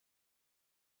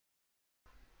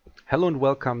Hello and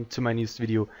welcome to my newest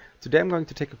video. Today I'm going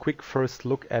to take a quick first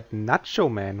look at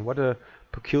Nacho Men. What a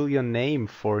peculiar name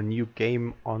for a new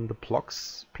game on the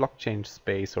blockchain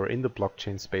space or in the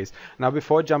blockchain space. Now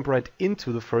before I jump right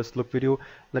into the first look video,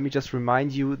 let me just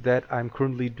remind you that I'm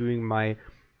currently doing my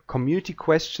community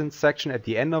questions section at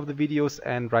the end of the videos,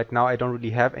 and right now I don't really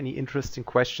have any interesting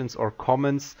questions or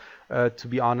comments to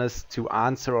be honest to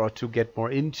answer or to get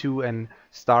more into and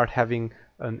start having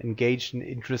an engaged and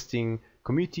interesting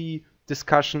community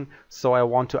discussion. So I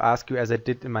want to ask you, as I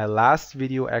did in my last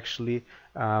video actually,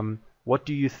 what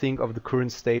do you think of the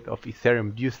current state of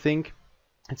Ethereum? Do you think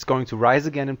it's going to rise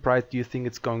again in price? Do you think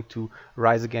it's going to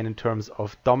rise again in terms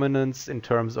of dominance, in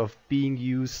terms of being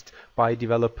used by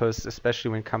developers,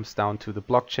 especially when it comes down to the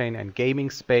blockchain and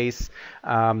gaming space?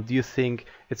 Do you think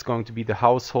it's going to be the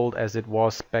household as it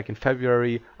was back in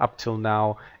February up till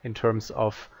now in terms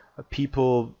of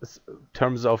people, in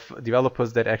terms of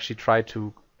developers that actually try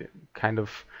to kind of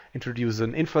introduce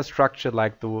an infrastructure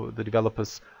like the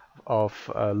developers of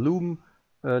Loom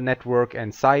network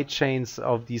and side chains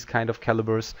of these kind of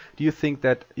calibers? Do you think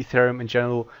that Ethereum in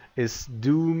general is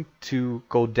doomed to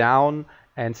go down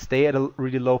and stay at a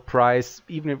really low price,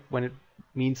 even when it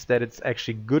means that it's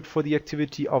actually good for the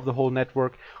activity of the whole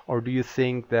network? Or do you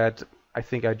think that, I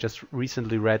think I just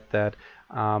recently read that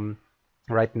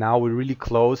right now we're really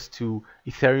close to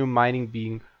Ethereum mining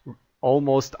being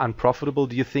almost unprofitable?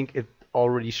 Do you think it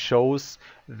already shows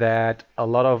that a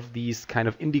lot of these kind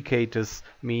of indicators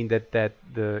mean that the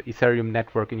Ethereum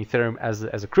network and Ethereum as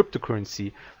a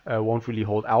cryptocurrency won't really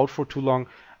hold out for too long?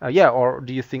 Yeah, or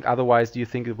do you think otherwise? Do you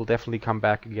think it will definitely come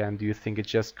back again? Do you think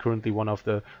it's just currently one of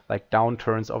the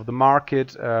downturns of the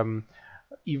market,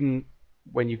 even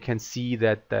when you can see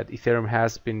that Ethereum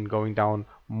has been going down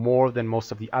more than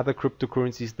most of the other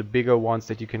cryptocurrencies, the bigger ones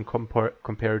that you can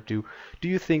compare it to? Do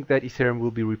you think that Ethereum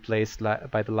will be replaced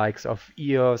by the likes of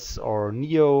EOS or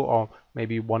Neo, or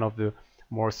maybe one of the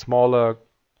more smaller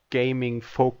gaming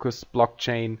focused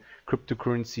blockchain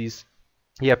cryptocurrencies?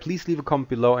 Yeah, please leave a comment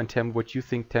below and tell me what you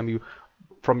think. Tell me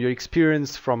from your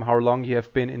experience, from how long you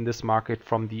have been in this market,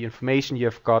 from the information you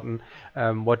have gotten,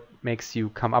 what makes you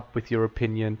come up with your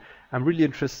opinion. I'm really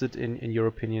interested in your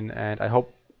opinion, and I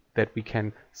hope that we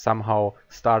can somehow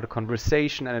start a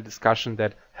conversation and a discussion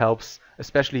that helps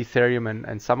especially Ethereum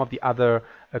and some of the other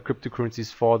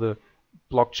cryptocurrencies for the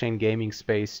blockchain gaming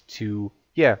space to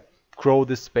grow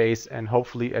this space and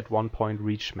hopefully at one point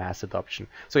reach mass adoption.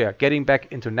 So yeah, getting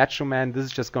back into Nacho Men, this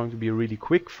is just going to be a really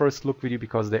quick first look video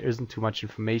because there isn't too much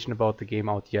information about the game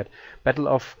out yet. Battle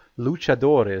of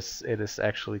Luchadores, it is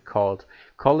actually called.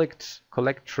 Collect,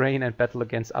 train, and battle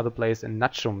against other players in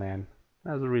Nacho Men.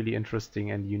 That's a really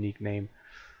interesting and unique name.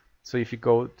 So if you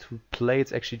go to play,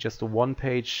 it's actually just a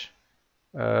one-page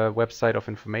website of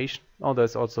information. Oh,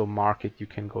 there's also a market you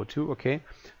can go to. Okay,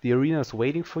 the arena is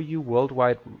waiting for you.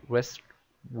 Worldwide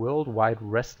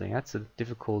wrestling. That's a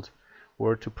difficult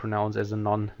word to pronounce as a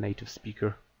non-native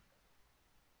speaker.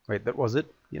 Wait, that was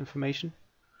it? The information.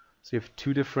 So you have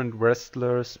two different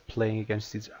wrestlers playing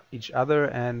against each other,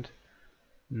 and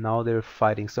now they're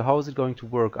fighting. So how is it going to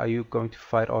work? Are you going to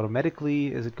fight automatically?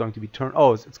 Is it going to be turn?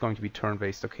 Oh, it's going to be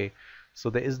turn-based. Okay, so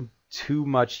there isn't too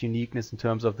much uniqueness in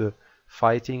terms of the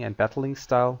fighting and battling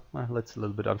style. Well, that's a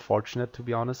little bit unfortunate, to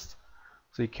be honest.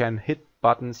 So you can hit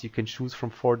buttons, you can choose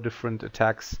from 4 different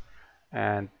attacks,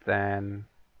 and then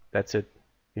that's it.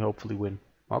 You hopefully win.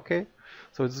 Okay,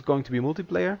 so this is going to be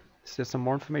multiplayer. Is there some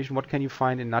more information? What can you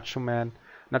find in Nacho Men?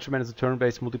 Nacho Men is a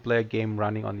turn-based multiplayer game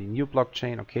running on the Neo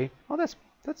blockchain. Okay, oh,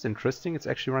 that's interesting. It's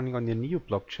actually running on the Neo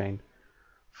blockchain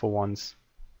for once.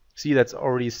 See, that's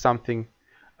already something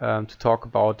to talk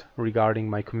about regarding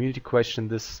my community question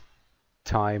this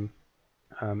time.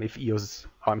 If EOS,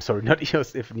 oh, I'm sorry, not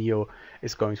EOS, if Neo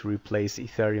is going to replace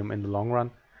Ethereum in the long run.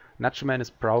 Nacho Men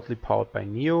is proudly powered by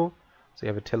Neo. So you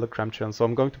have a Telegram channel. So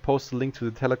I'm going to post a link to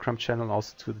the Telegram channel and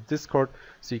also to the Discord,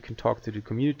 so you can talk to the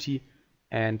community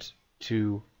and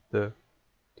to the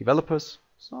developers.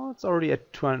 So it's already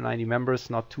at 290 members,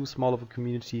 not too small of a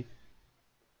community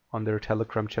on their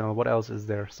Telegram channel. What else is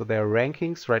there? So there are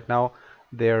rankings right now.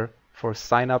 They're for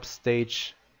sign-up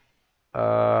stage.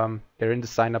 They're in the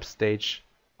sign-up stage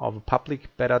of a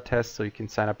public beta test, so you can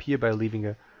sign up here by leaving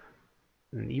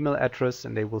an email address,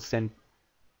 and they will send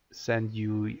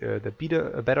you the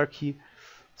beta key.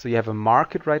 So you have a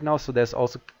market right now. So there's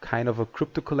also kind of a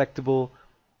crypto collectible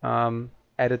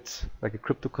added, like a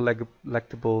crypto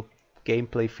collectible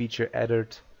gameplay feature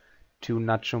added to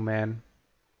Nacho Men.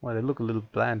 Well, they look a little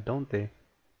bland, don't they?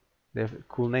 They have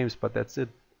cool names, but that's it.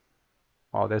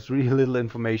 Oh, there's really little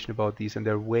information about these, and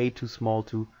they're way too small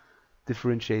to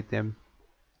differentiate them.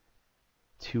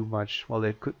 too much. Well,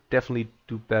 they could definitely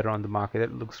do better on the market.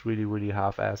 It looks really, really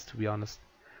half-assed, to be honest.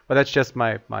 But that's just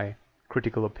my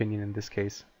critical opinion in this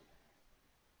case.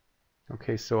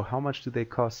 Okay, so how much do they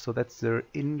cost? So that's their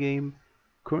in-game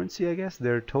currency, I guess,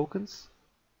 their tokens.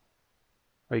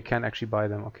 Oh, you can't actually buy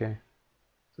them, okay.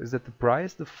 So is that the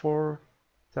price, the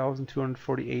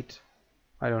 4,248?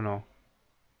 I don't know.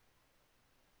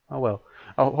 Oh well.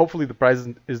 Hopefully the price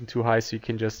isn't too high, so you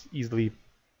can just easily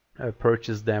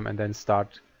purchase them and then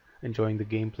start enjoying the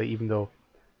gameplay, even though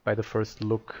by the first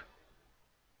look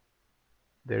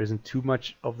there isn't too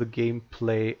much of the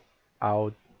gameplay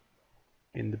out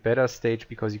in the beta stage,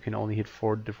 because you can only hit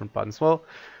 4 different buttons. Well,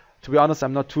 to be honest,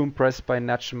 I'm not too impressed by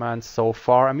Nacho Men so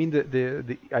far. I mean,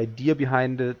 the idea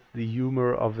behind it, the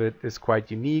humor of it is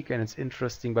quite unique and it's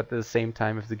interesting, but at the same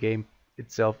time, if the game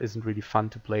itself isn't really fun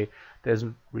to play, there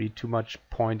isn't really too much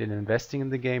point in investing in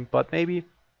the game. But maybe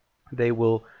they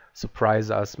will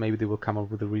surprise us. Maybe they will come up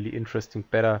with a really interesting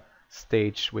beta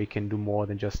stage where you can do more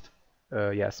than just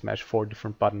smash 4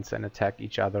 different buttons and attack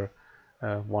each other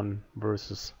 1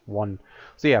 versus 1.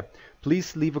 So yeah,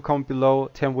 please leave a comment below.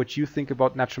 Tell me what you think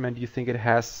about Nacho Men. Do you think it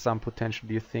has some potential?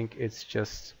 Do you think it's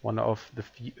just one of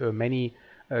the many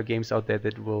games out there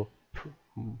that will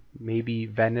maybe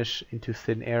vanish into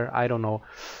thin air? I don't know.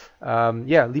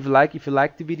 Yeah, leave a like if you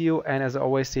liked the video, and as I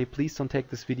always say, please don't take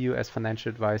this video as financial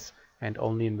advice and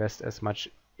only invest as much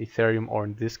Ethereum, or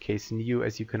in this case NEO,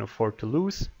 as you can afford to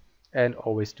lose, and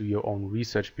always do your own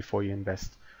research before you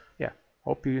invest. Yeah,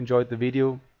 hope you enjoyed the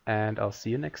video, and I'll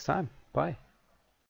see you next time. Bye.